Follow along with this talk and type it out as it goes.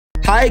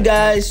Hi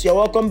guys, you're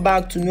welcome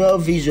back to Noel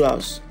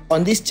Visuals.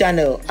 On this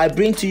channel, I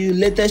bring to you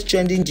latest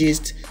trending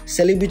gist,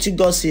 celebrity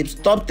gossips,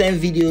 top 10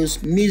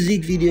 videos,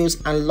 music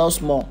videos, and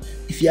lots more.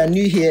 If you are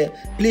new here,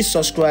 please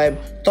subscribe,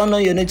 turn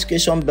on your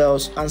notification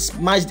bells, and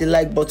smash the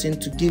like button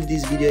to give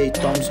this video a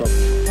thumbs up.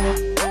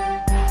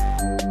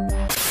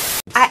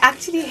 I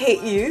actually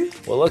hate you.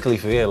 Well, luckily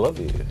for you, I love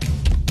you.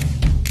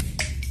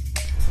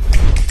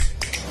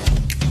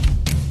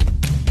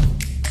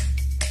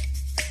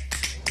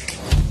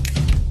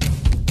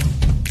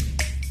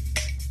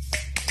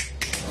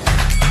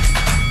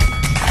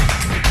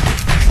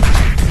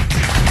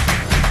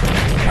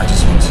 I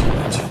just want to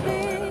let you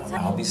know that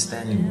I'll be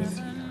standing with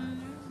you,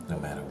 no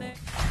matter what.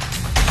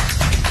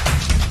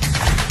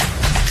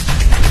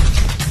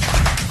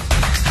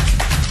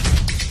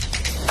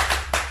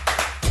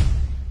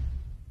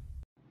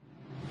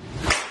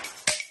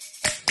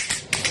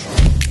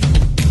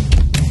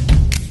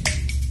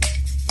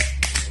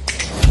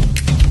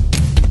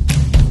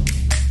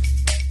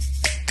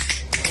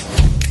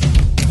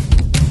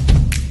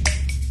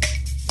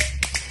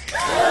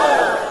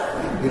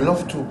 You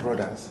love two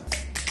brothers.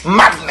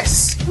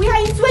 Madness! We are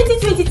in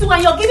 2022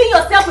 and you're giving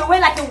yourself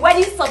away like a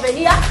wedding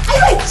souvenir. Are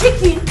you a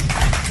chicken?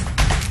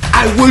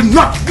 I will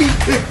not be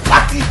a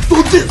party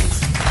to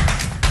this!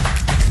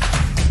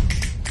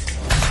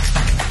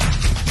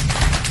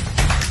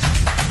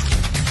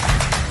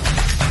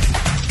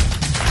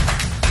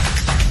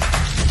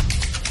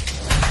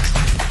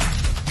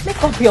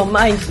 Make up your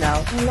mind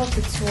now. I love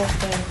the two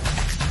of them.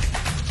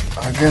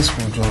 I guess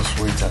we'll just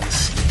wait and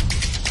see.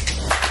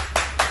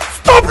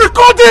 Stop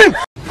recording!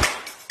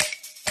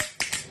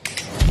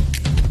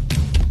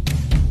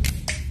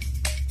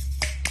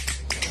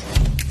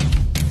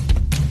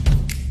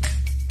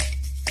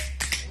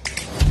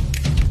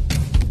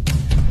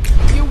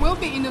 You will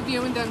be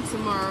interviewing them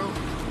tomorrow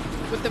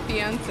with the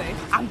fiancé.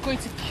 I'm going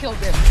to kill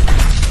them.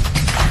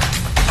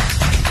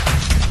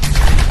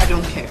 I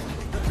don't care.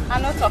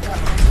 I'm not talking.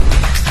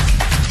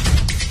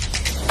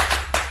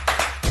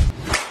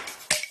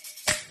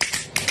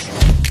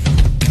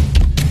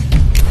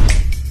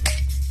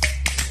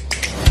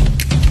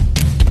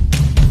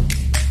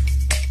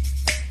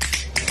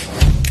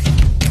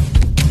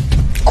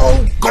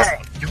 Oh God!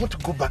 You want to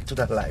go back to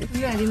that life?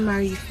 You I didn't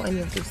marry you for any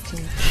of those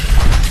things.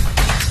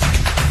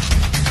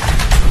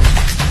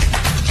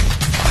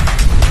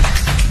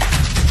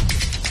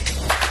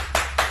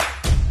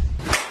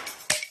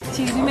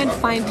 These women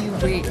find you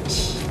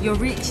rich. You're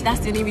rich, that's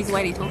the only reason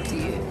why they talk to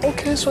you.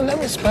 Okay, so let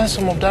me spend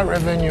some of that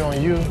revenue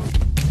on you.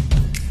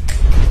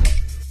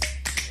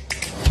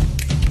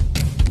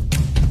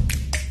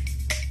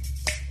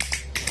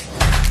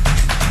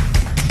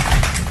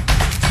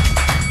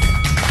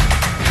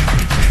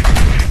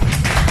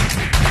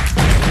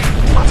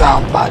 No matter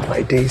how bad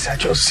my days, I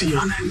just see you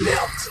and I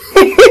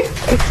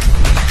melt.